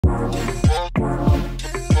Going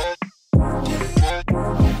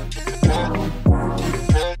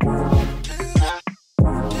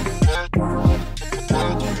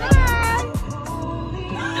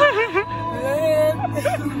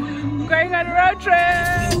on a road trip.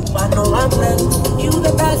 I know I'm blessed. You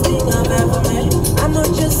the best thing I've ever met. I'm not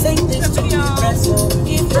just saying this to impress you.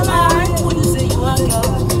 If you're lying when you say you are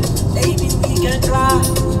young, baby, we can try.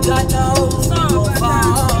 God knows we go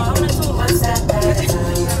far. One step at a time.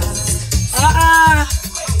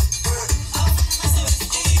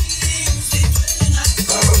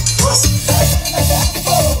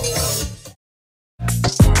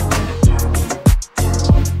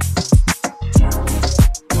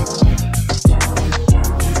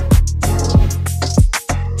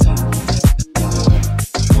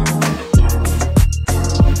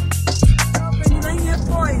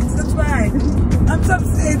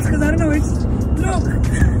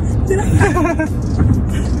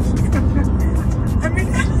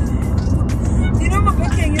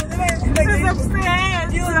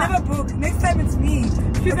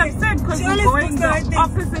 She's upset because we're going the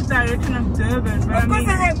opposite direction of Durban. But of course I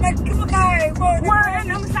have, like, we're in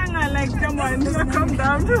Umhlanga, like, come on, calm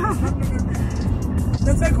down.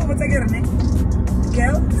 That's why what's I get on it?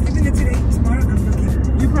 Girl, sleeping there today, tomorrow I'm looking.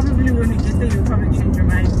 You probably when you get there, you'll probably change your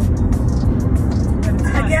mind.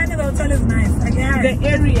 Again, the hotel is nice. Again. The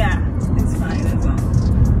area is fine as well.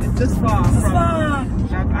 It's just far from.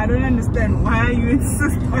 Like, I don't understand why you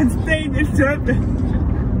insist on staying in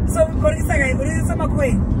Durban. So, what is it?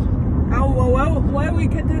 Why we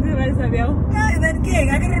can't do the rice, Abiel? And then king,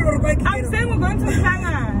 I'm saying we're going to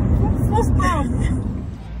Umhlanga. Full stop.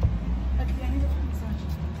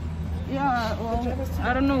 Yeah, well,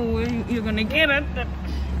 I don't know where you're gonna get it, but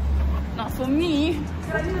not for me.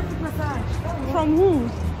 From who?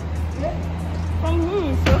 From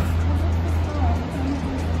who, sis?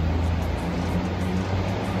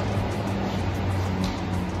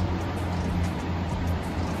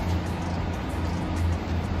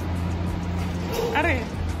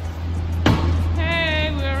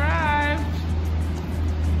 Hey, we arrived.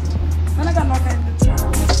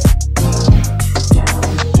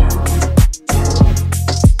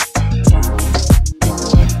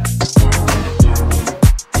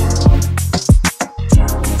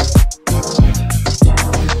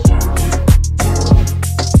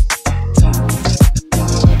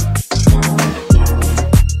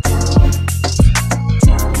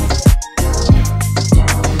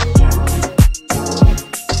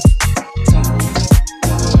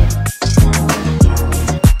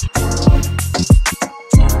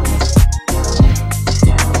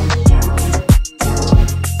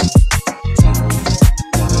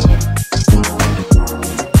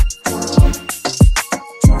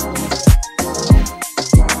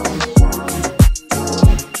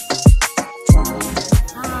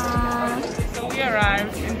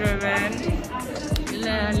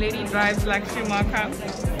 Lady drives like Schumacher.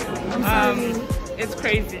 It's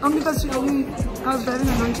crazy. Only because I was driving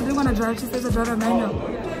along. She didn't want to drive. She says I drive a manual.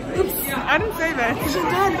 Oops. I didn't say that. She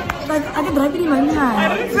did. Like, I can drive in manual.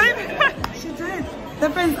 I didn't say that. She did. The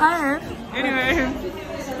friends I have.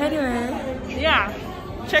 Anyway. Yeah.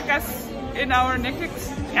 Check us in our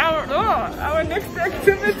next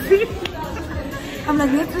activity. I'm like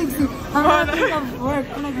Netflix. I'm not thinking of work.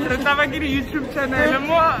 I'm like Netflix. Let's have a YouTube channel.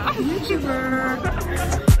 YouTuber.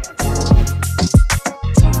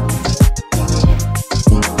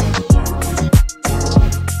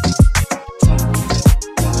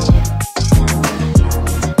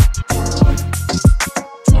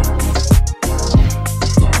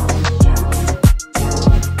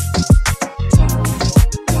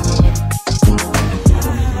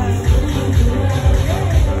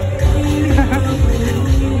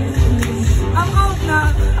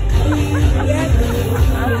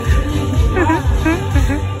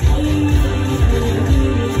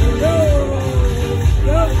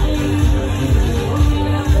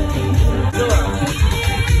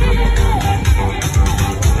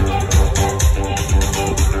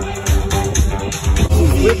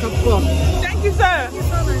 Thank you, sir. Thank you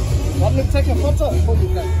so much. Want me to take a photo for you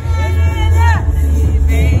guys?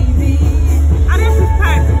 Baby.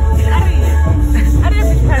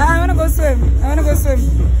 I want to go swim.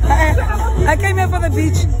 I came here for the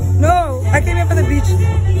beach. No, I came here for the beach.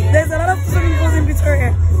 There's a lot of swimming pools in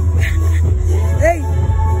Pretoria. Hey,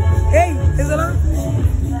 there's a lot.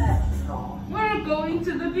 We're going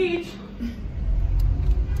to the beach.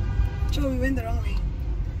 Joe, we went the wrong way.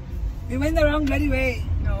 We went the wrong bloody way.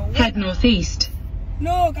 No. Head northeast.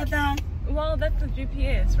 No, Kata. Well, that's the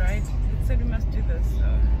GPS, right? It said we must do this,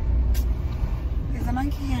 so. There's a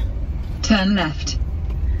monkey here. Turn left.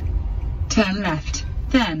 Turn left,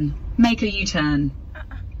 then make a U-turn.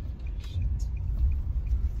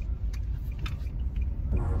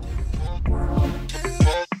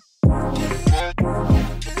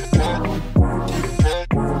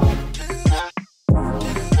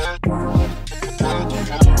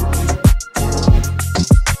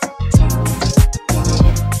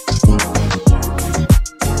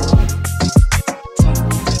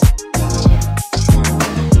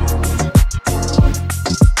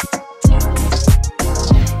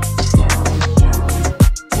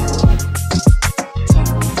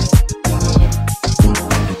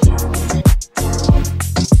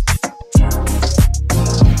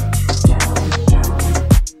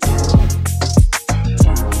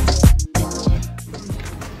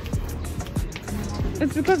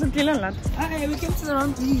 It's because of Kilalat. Hey, we came to the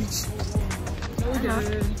wrong beach.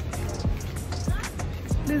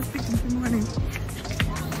 Let's pick in the morning.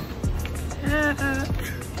 I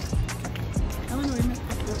want to make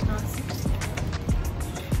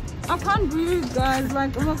I can't breathe, guys.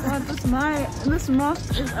 Like, oh my god, this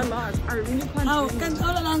mask is a lot. I really can't breathe. Can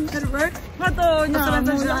all along did it work? But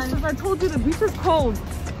I told you the beach is cold.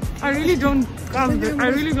 I really don't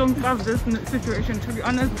love this situation, to be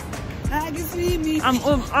honest. I can see me. I'm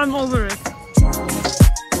over it.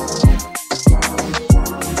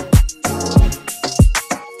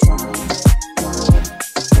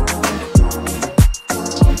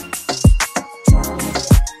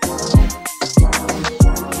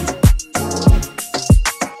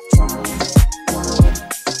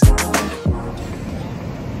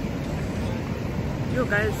 Yo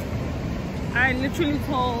guys, I literally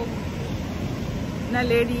told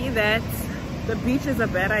Naledi that the beach is a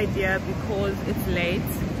bad idea because it's late.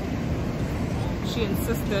 She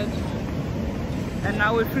insisted, and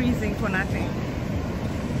now we're freezing for nothing.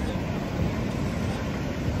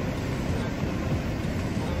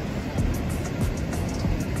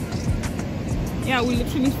 Yeah, we're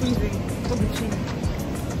literally freezing for the beach.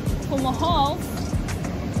 For my house,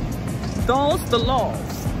 those the laws.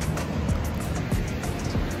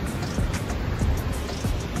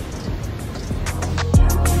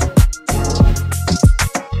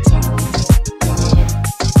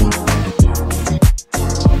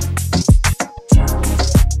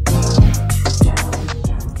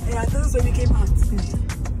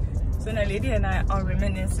 Naledi and I are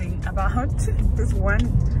reminiscing about this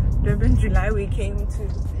one Durban July we came to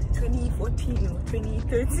 2014 or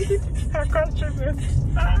 2013. I can't remember.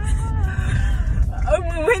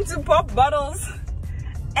 We went to pop bottles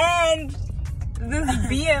and this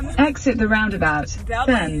BM. Exit the roundabout.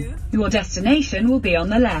 Then your destination will be on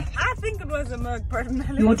the left. I think it was a Merc,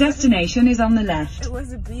 personally. Your destination is on the left. It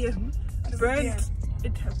was a BM.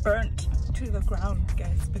 It burnt to the ground,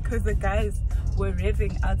 guys, because the guys were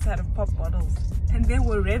revving outside of pop bottles, and they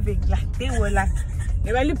were revving they were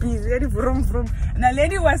really busy, vroom vroom, and a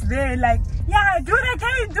lady was there like, yeah, do it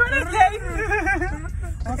again, do it again.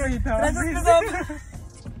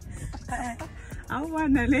 I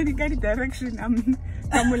want a lady get the direction.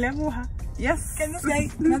 Yes. Can this guy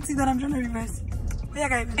not see that I'm trying to reverse? Yeah,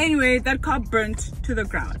 guys. Anyway, that car burnt to the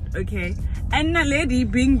ground, okay, and a lady,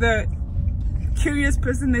 being the curious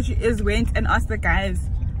person that she is, went and asked the guys,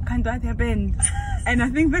 can that happen? And I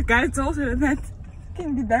think the guy told her that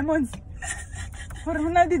the diamonds for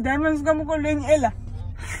the diamonds come calling Ella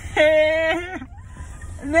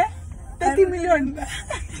 30 million.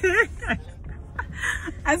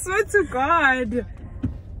 I swear to God,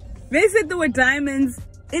 they said there were diamonds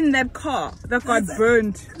in that car that got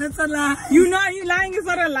burnt. That's a lie. You know, you lying is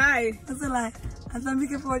not a lie. That's a lie. I'm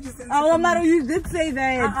making for what you said. Oh, Maru, you did say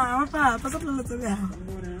that.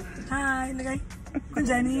 Hi, guy.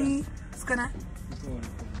 Kunjani, skana.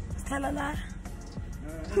 Stalala.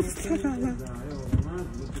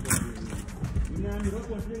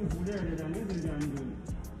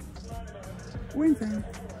 When's that?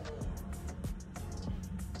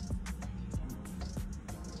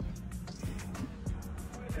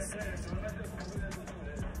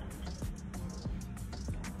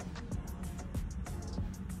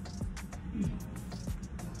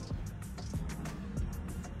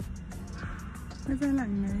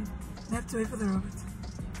 We have to wait for the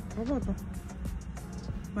robot.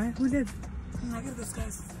 Why? Who did? I guess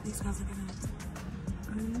these guys are getting it.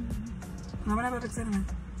 I'm gonna have a big cinema.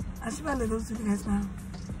 I should probably those two guys now.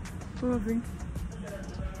 Who are we?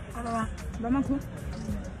 Bamako.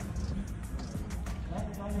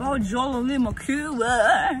 Oh, Jolly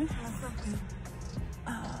Makuwa.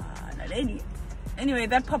 Naledi. Anyway,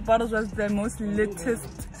 that pop bottles was the most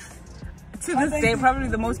littest. To this day, probably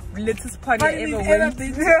the most littest party I ever went.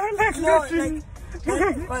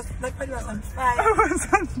 That party was on fire. I was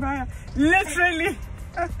on fire. Literally.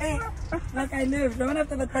 Hey, like I lived. The one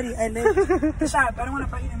after that party, I lived. The shop. I don't want to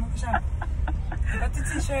party anymore. The shop. I got the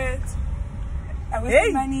t-shirts. I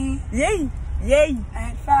wasted money. Yay. Yay. I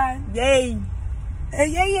had fun. Yay.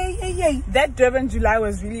 Yay. That Durban July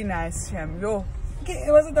was really nice, Shem. Yo. Okay,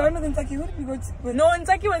 it wasn't the one with Ntaki. Who did we go with? No,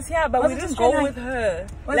 Ntaki was here, but we didn't go with her.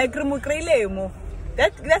 Was like Rumukrele.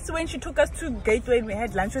 That's when she took us to Gateway and we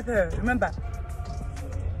had lunch with her. Remember?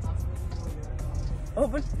 Oh,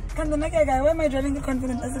 but Can the next guy? Why am I driving the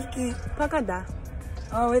confident as if key? Pakada.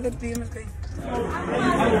 Oh, where that beam is going.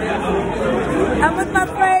 I'm with my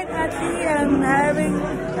friend Ati. I'm having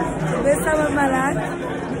the best time of my life.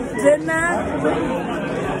 Dinner.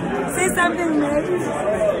 Say something nice.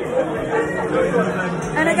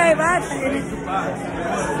 And I got bad.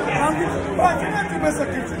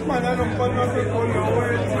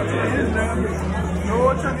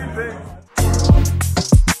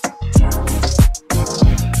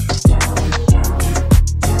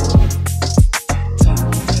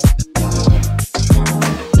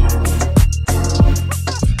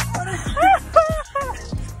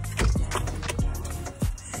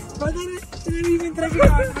 But then didn't even track it out.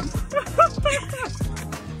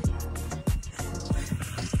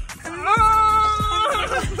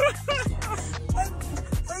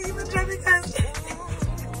 Are you even driving us?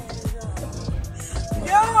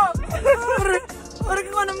 Yo! What are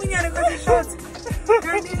you going to mean? You're going to shot.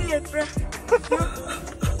 You're an idiot, bro.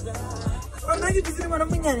 Or not you to what I'm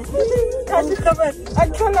meaning. I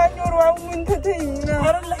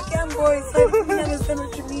don't like young boys, so I don't understand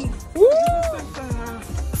what you mean.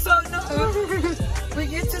 So no, we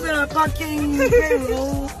get to the parking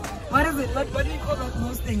payroll. What is it? What do you call that?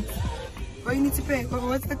 Most things. What you need to pay?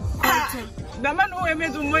 What's the question? The man who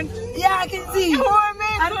made woman. Yeah, I can see. I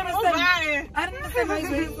don't understand. I don't understand why he's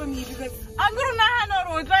waiting for me because I'm going to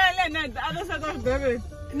the other side of Durban.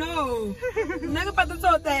 no, naga pata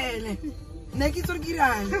hotel. Naki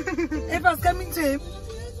Turkiran. If I was coming to him,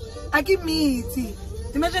 I give me tea.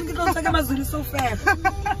 Imagine people take a Mazuri so fair.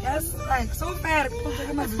 Yes, like so fair. People take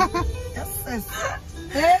a Mazuri. Yes.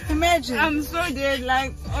 Hey, imagine. I'm so dead,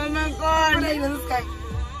 like, oh my god. This guy.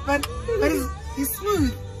 But he's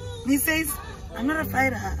smooth. He says, I'm not a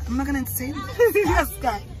fighter. I'm not gonna entertain this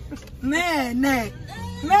guy. Man.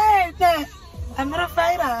 I'm not a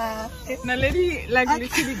fighter. Naledi, like,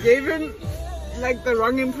 literally gave him, like, the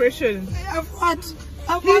wrong impression. Of what?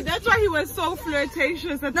 That's why he was so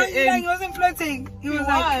flirtatious at the end. No, he wasn't flirting. He was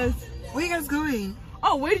like, where you guys going?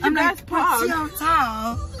 Oh, where did you guys park?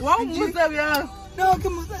 Wow, No,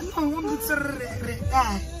 come on.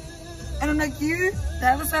 And I'm like, you? The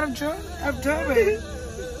other side of Durban.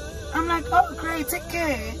 I'm like, oh, great, take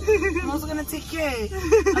care. I'm also going to take care. I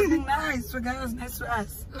was being nice. The guy was nice to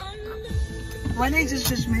us. Why are you just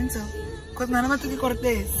judgmental? Because none of us took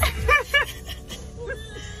Cortez.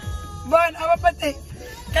 Bon, I'm a pate.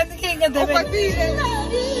 Can't the king get the I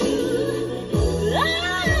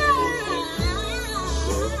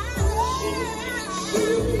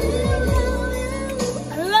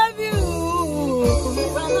love you.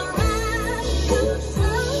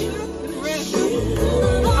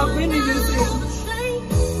 I've been in this thing.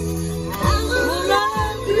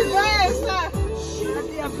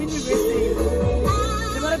 I've been in this thing.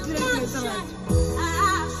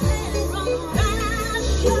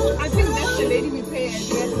 I think that's the lady we pay and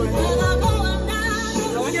that's what I want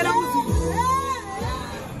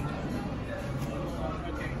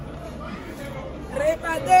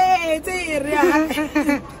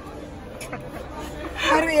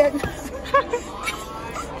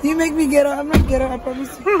to You make me get up. I'm not get up, I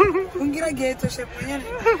promise you. I'm gonna get to ship.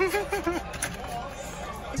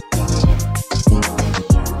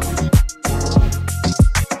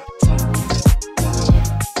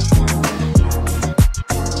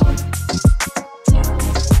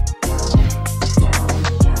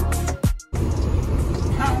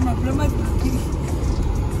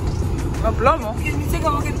 Can we take a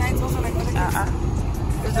walk at night also like other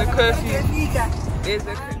There's a curfew. Good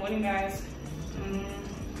morning, guys.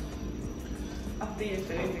 After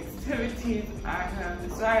yesterday's activities, I have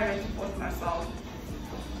decided to force myself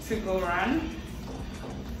to go run.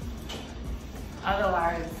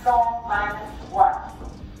 Otherwise, don't like what?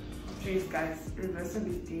 Jeez, guys, reversing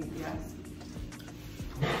is deep, yes.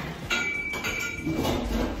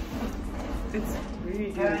 It's really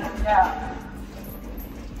deep. Yeah.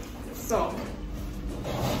 So,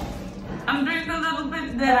 I'm doing the little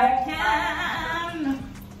bit that I can.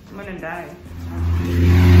 I'm gonna die.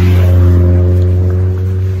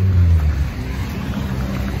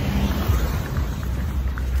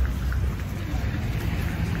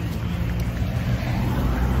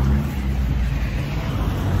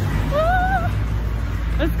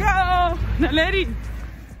 Let's go, Naledi.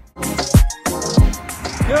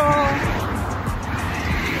 Yo,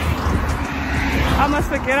 I must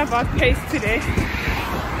forget about pace today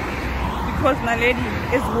because Naledi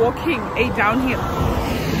is walking a downhill.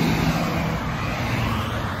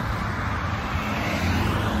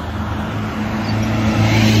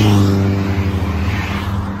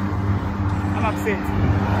 I'm upset.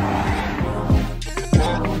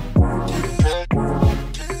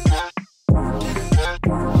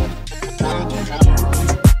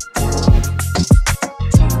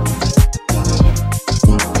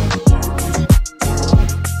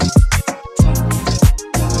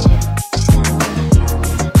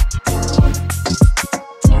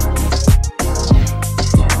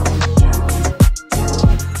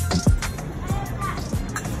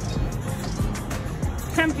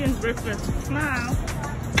 Champion's breakfast. Smile.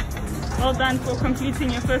 Well done for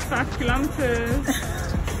completing your first 5 kilometers.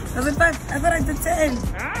 Was it 5? I thought I did 10.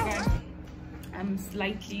 Ah. I'm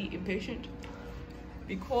slightly impatient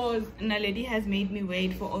because Naledi has made me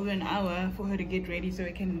wait for over an hour for her to get ready so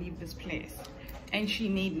we can leave this place. And she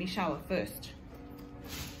made me shower first.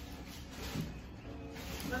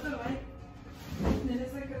 That's alright.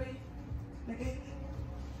 It's like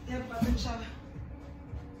a button shower.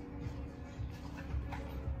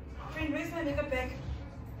 Friend, where's my makeup bag?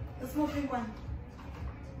 The small pink one.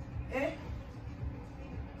 Eh?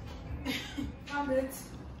 Found it.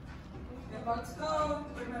 We're about to go.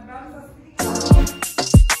 But my brows are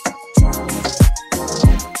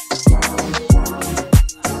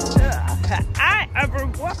Hi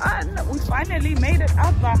everyone! We finally made it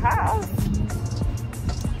out the house.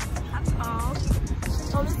 That's all.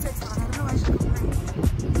 She always takes on. I don't know why she complains.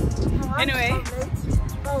 Anyway.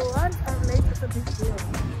 Once I'm late, it's a big deal.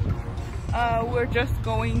 We're just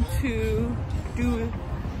going to do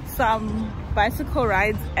some bicycle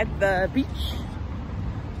rides at the beach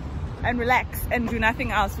and relax and do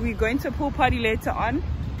nothing else. We're going to a pool party later on.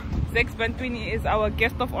 Zakes Bantwini is our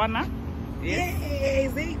guest of honor. Yes. Yay,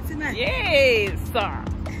 Zakes tonight. Yes.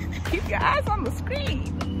 Keep your eyes on the screen.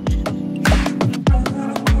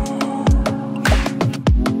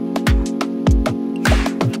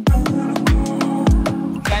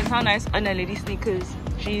 Guys, how nice are Naledi sneakers?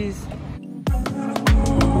 Jeez.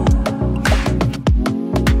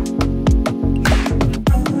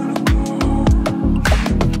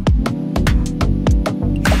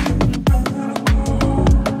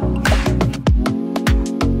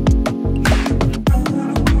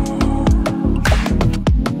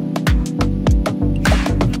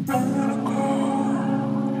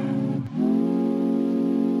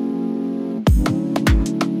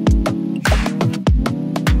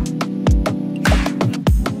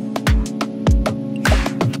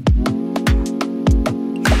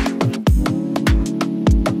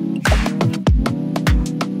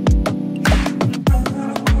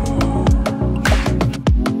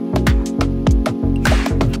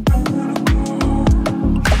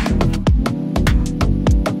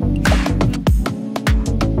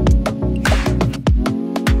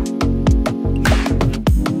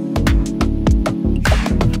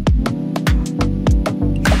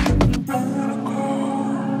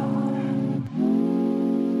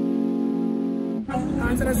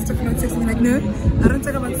 No, I don't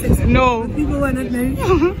talk about sex. No. With people who are not married.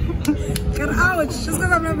 Get out. Just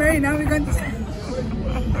because I'm not married, now we're going to...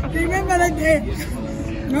 Do you remember that day?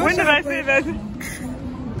 No, when did I say that?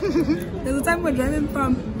 There's a time we're driving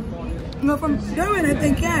from Durban, I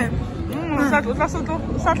think, yeah.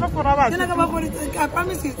 I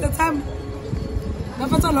promise you, the time...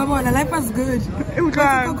 Life was good.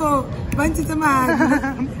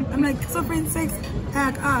 I'm like, so friend sex.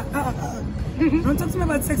 Don't talk to me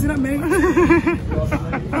about sex, you're not married.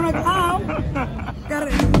 I'm like, oh, got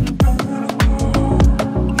it.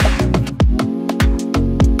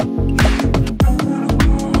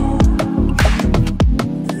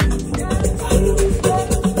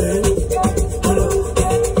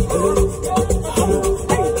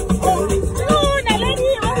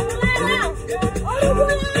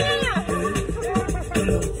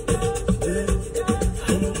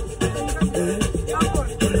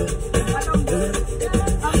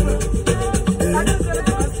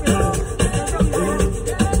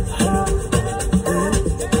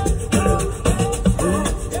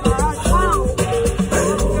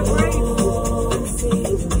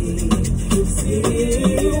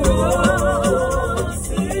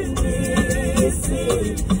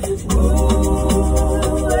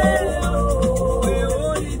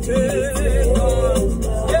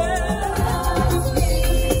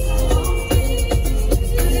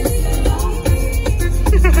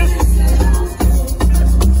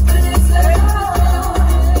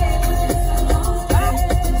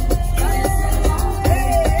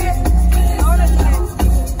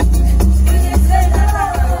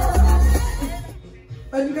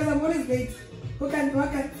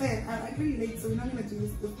 pretty late, so we're not gonna do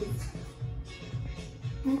this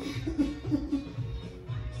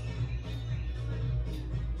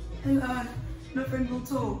and no friend will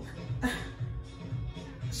talk.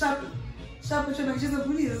 Sharp, but she's a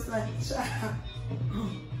bully this time.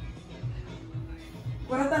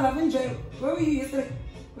 What I thought, enjoy. Where were you yesterday?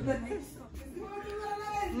 With that nice.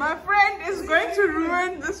 My friend is going to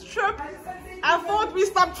ruin this trip. I thought we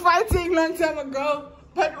stopped fighting long time ago,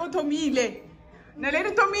 but Otomile.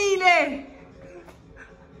 Naledi Tomile.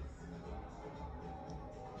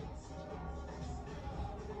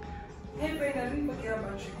 Hey friend, I didn't forget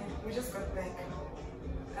about you. We just got back.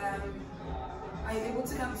 Are you able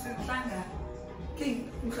to come to Mhlanga? Okay,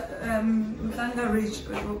 Mhlanga Ridge.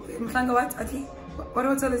 Mhlanga what? Okay. What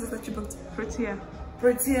hotel is it that you booked? Protea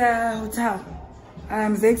Hotel.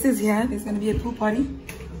 Zakes is here. There's going to be a pool party.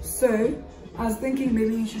 So, I was thinking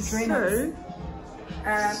maybe you should join us.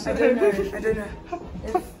 I don't know. If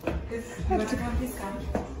you want to come, please come.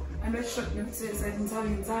 I'm not sure so I can tell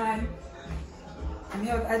you in time. I'm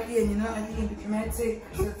here with Adli, and you know Adli can be dramatic.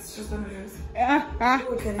 So it's just one of those.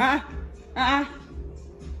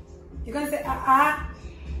 You can't say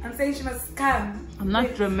I'm saying she must come. I'm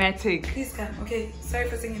not dramatic. Please come. Okay, sorry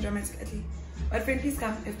for saying you're dramatic, Adli. But friend, please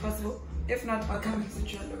come if possible. If not, I'll come and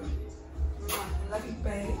visit you alone. I love you,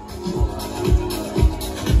 babe.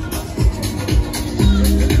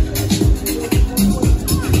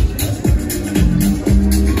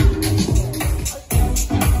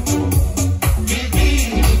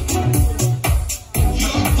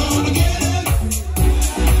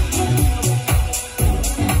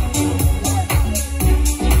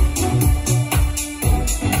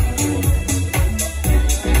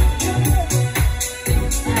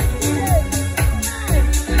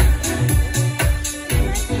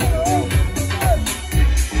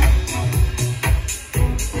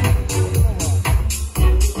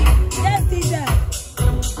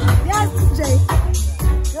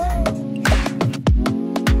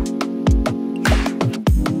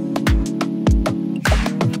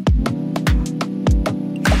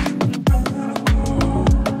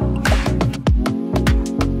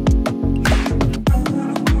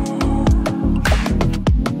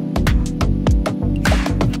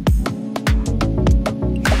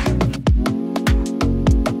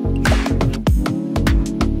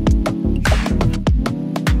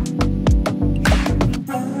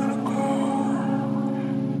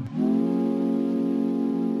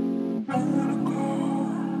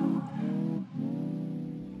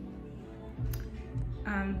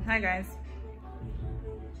 Hi guys,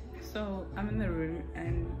 so I'm in the room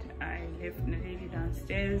and I left Naledi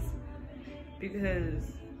downstairs because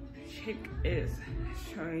chick is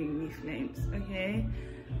showing me flames. Okay,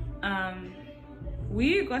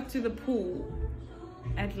 we got to the pool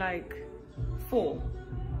at like 4.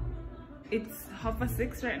 It's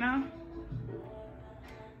 6:30 right now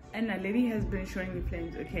and Naledi has been showing me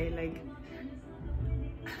flames. Okay, like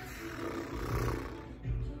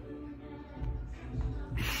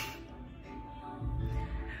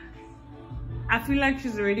I feel like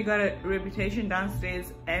she's already got a reputation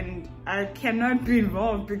downstairs and I cannot be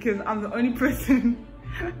involved because I'm the only person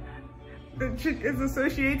the chick is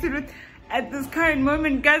associated with at this current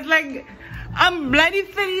moment. Guys, like, I'm bloody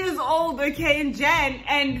 30 years old, okay, in Jan,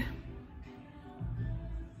 and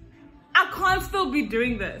I can't still be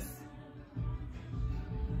doing this.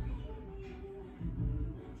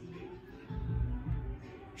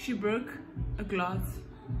 She broke a glass,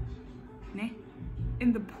 ne,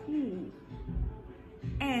 in the pool.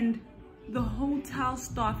 And the hotel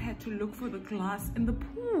staff had to look for the glass in the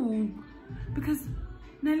pool because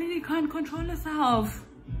Naledi can't control herself.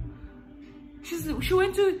 She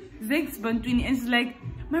went to Zakes Bantwini and she's like,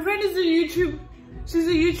 my friend is a YouTuber. She's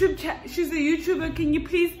a YouTuber. Can you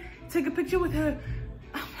please take a picture with her?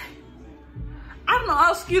 I'm like, I don't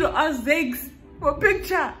ask you to ask Zakes for a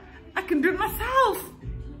picture. I can do it myself.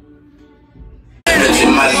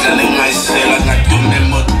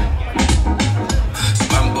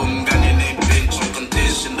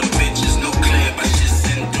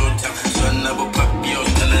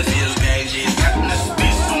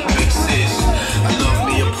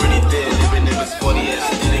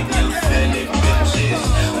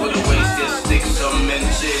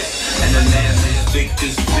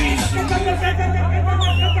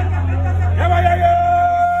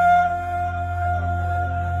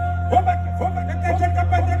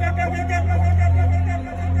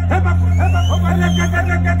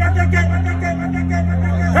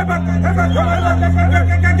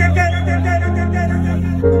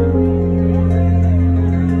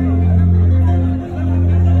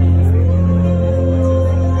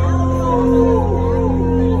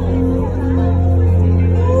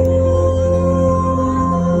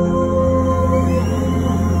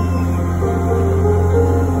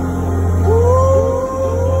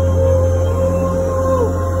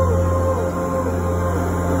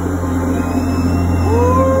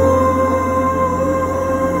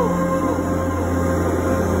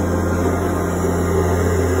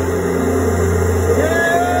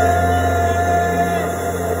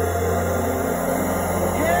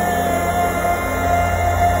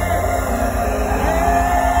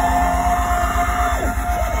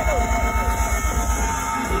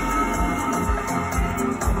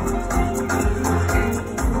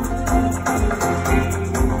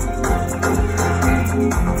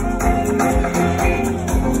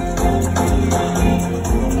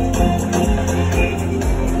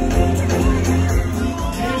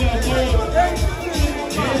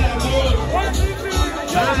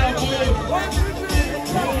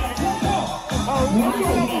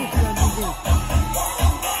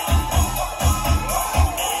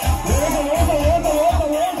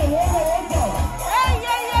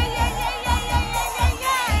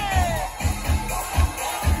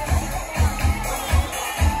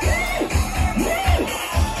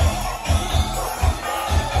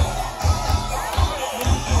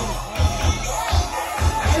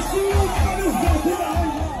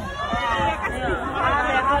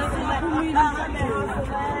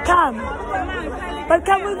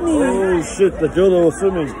 Oh shit, the girl that was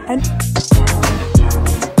swimming. And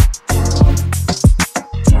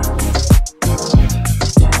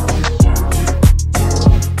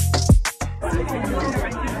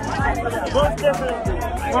Most definitely.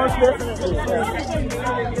 Most definitely.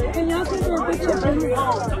 Can y'all take a picture?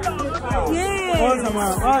 Yeah. Awesome,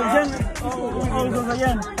 man. Oh,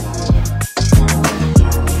 again.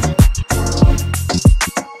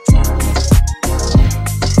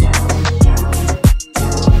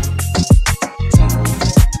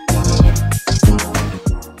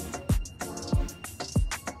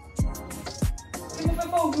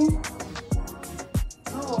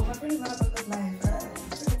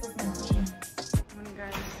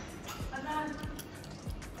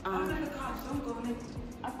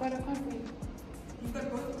 I've got a coffee. You've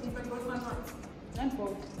got both my cards. Not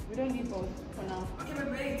both. We don't need both for now. Okay,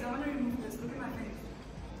 but wait, I want to remove this. Look at my face.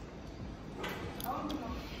 I want to know.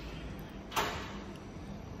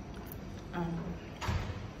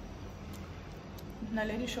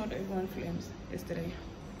 Naledi showed everyone flames yesterday.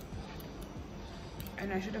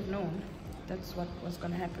 And I should have known that's what was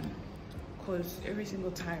going to happen. Because every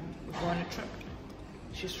single time we go on a trip,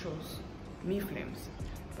 she shows me flames.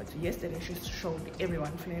 But yesterday she showed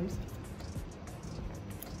everyone flames.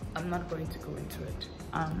 I'm not going to go into it.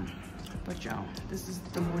 But yeah, this is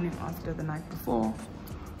the morning after the night before.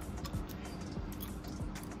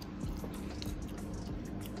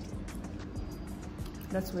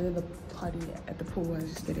 That's where the party at the pool was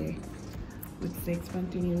yesterday with Zakes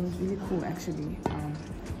Bantwini. It was really cool actually.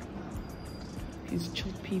 He's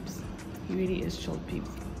chilled peeps. He really is chilled peeps.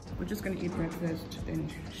 We're just gonna eat breakfast, then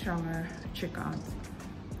shower, check out.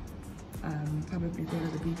 Probably go to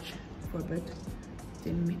the beach for a bit,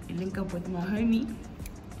 then link up with my homie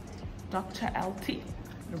Dr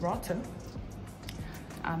Lerato,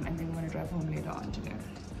 and then we're gonna drive home later on today.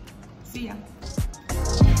 See ya.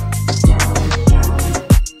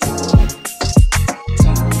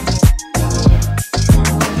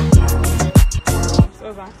 So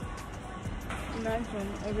imagine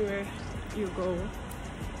everywhere you go,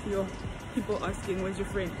 your people asking, where's your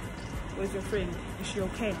friend? Where's your friend? Is she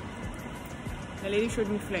okay? The lady showed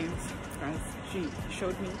me flames, guys. She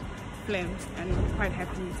showed me flames and I'm quite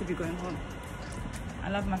happy to be going home. I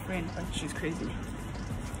love my friend, but she's crazy.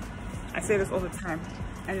 I say this all the time.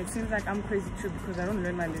 And it seems like I'm crazy too because I don't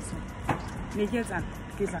learn my lesson. Let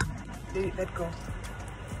go.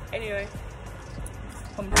 Anyway.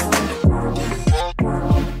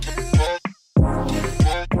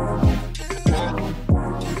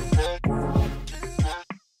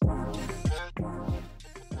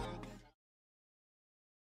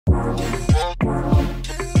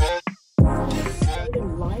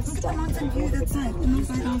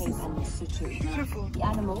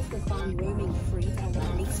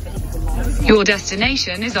 Your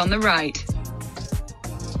destination is on the right.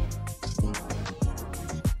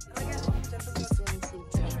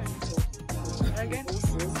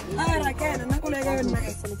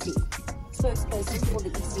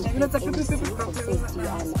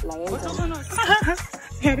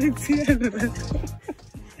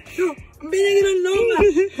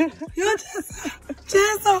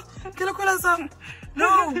 No.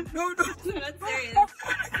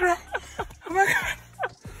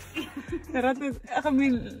 I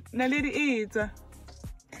mean, Naledi eats. Let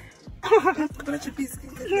your piece.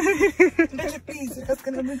 Let your piece. That's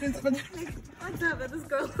gonna be this. What's up? Let's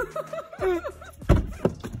go.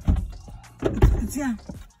 It's yeah.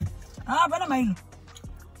 But I'm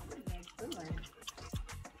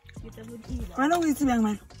I know it's young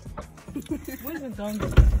man. Where's the dog?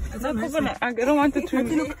 I don't want to turn.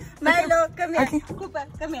 Milo, come here. Cooper,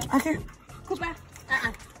 come here. Okay. Cooper.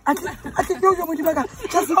 Okay, go,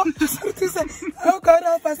 just oh God,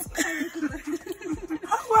 help us.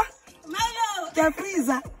 Milo. Yeah,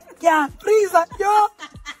 freezer. Yeah, freezer. Yo.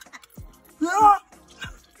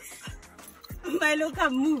 Milo,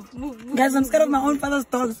 come, move. Guys, I'm scared of my own father's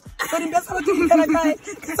dogs. Sorry, guys, I'm going to die.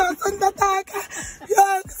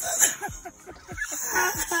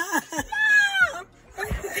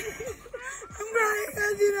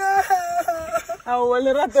 Oh, well,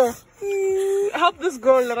 Lerato. Help this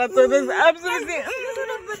girl, Lerato. There's absolutely...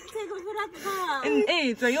 In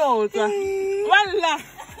 8, yo. Wallah.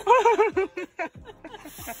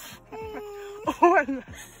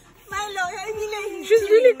 She's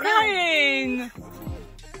really crying.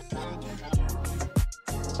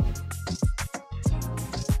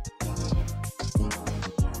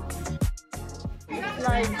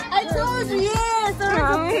 I told you, yes.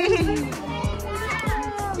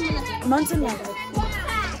 Mountain lion.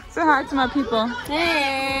 Say hi to my people.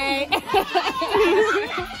 Hey.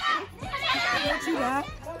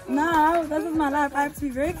 Now, this is my life. I have to be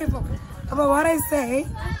very careful about what I say.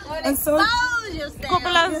 And so,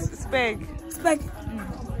 Coppola's spec.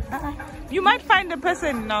 You might find a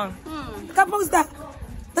person now. This is not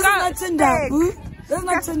Tinder. This is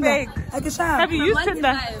not Tinder. Have you used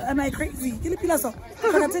Tinder? Am I crazy?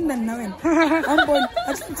 I'm Tinder now. I'm born.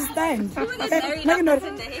 I just need to stand.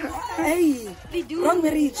 Hey, wrong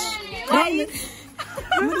marriage. I'm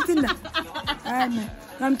Tinder.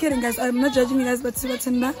 No, I'm kidding, guys. I'm not judging you guys, but see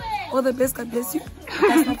Tinder. All the best. God bless you.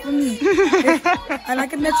 That's not for me. I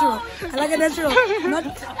like it natural. Not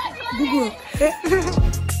Google.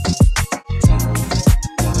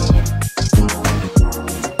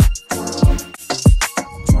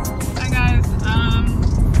 Hi guys.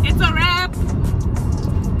 It's a wrap.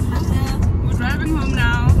 We're driving home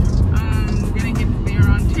now. We're gonna get there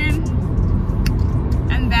around 10,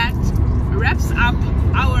 and that wraps up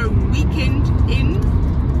our weekend in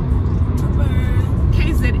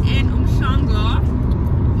KZN Umhlanga.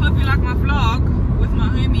 Hope you like my vlog with my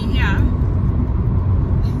homie here.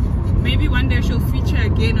 Maybe one day she'll feature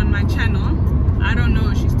again on my channel. I don't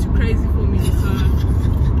know, she's too crazy for me, so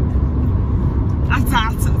I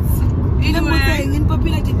doubt it. Anyway, in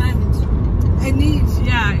popular demand. I need.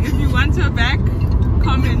 Yeah, if you want her back,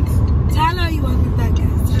 comment. Tell her you want me back,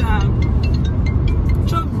 guys. Yeah.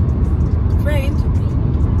 Friend.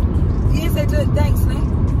 Yes, I do. Thanks.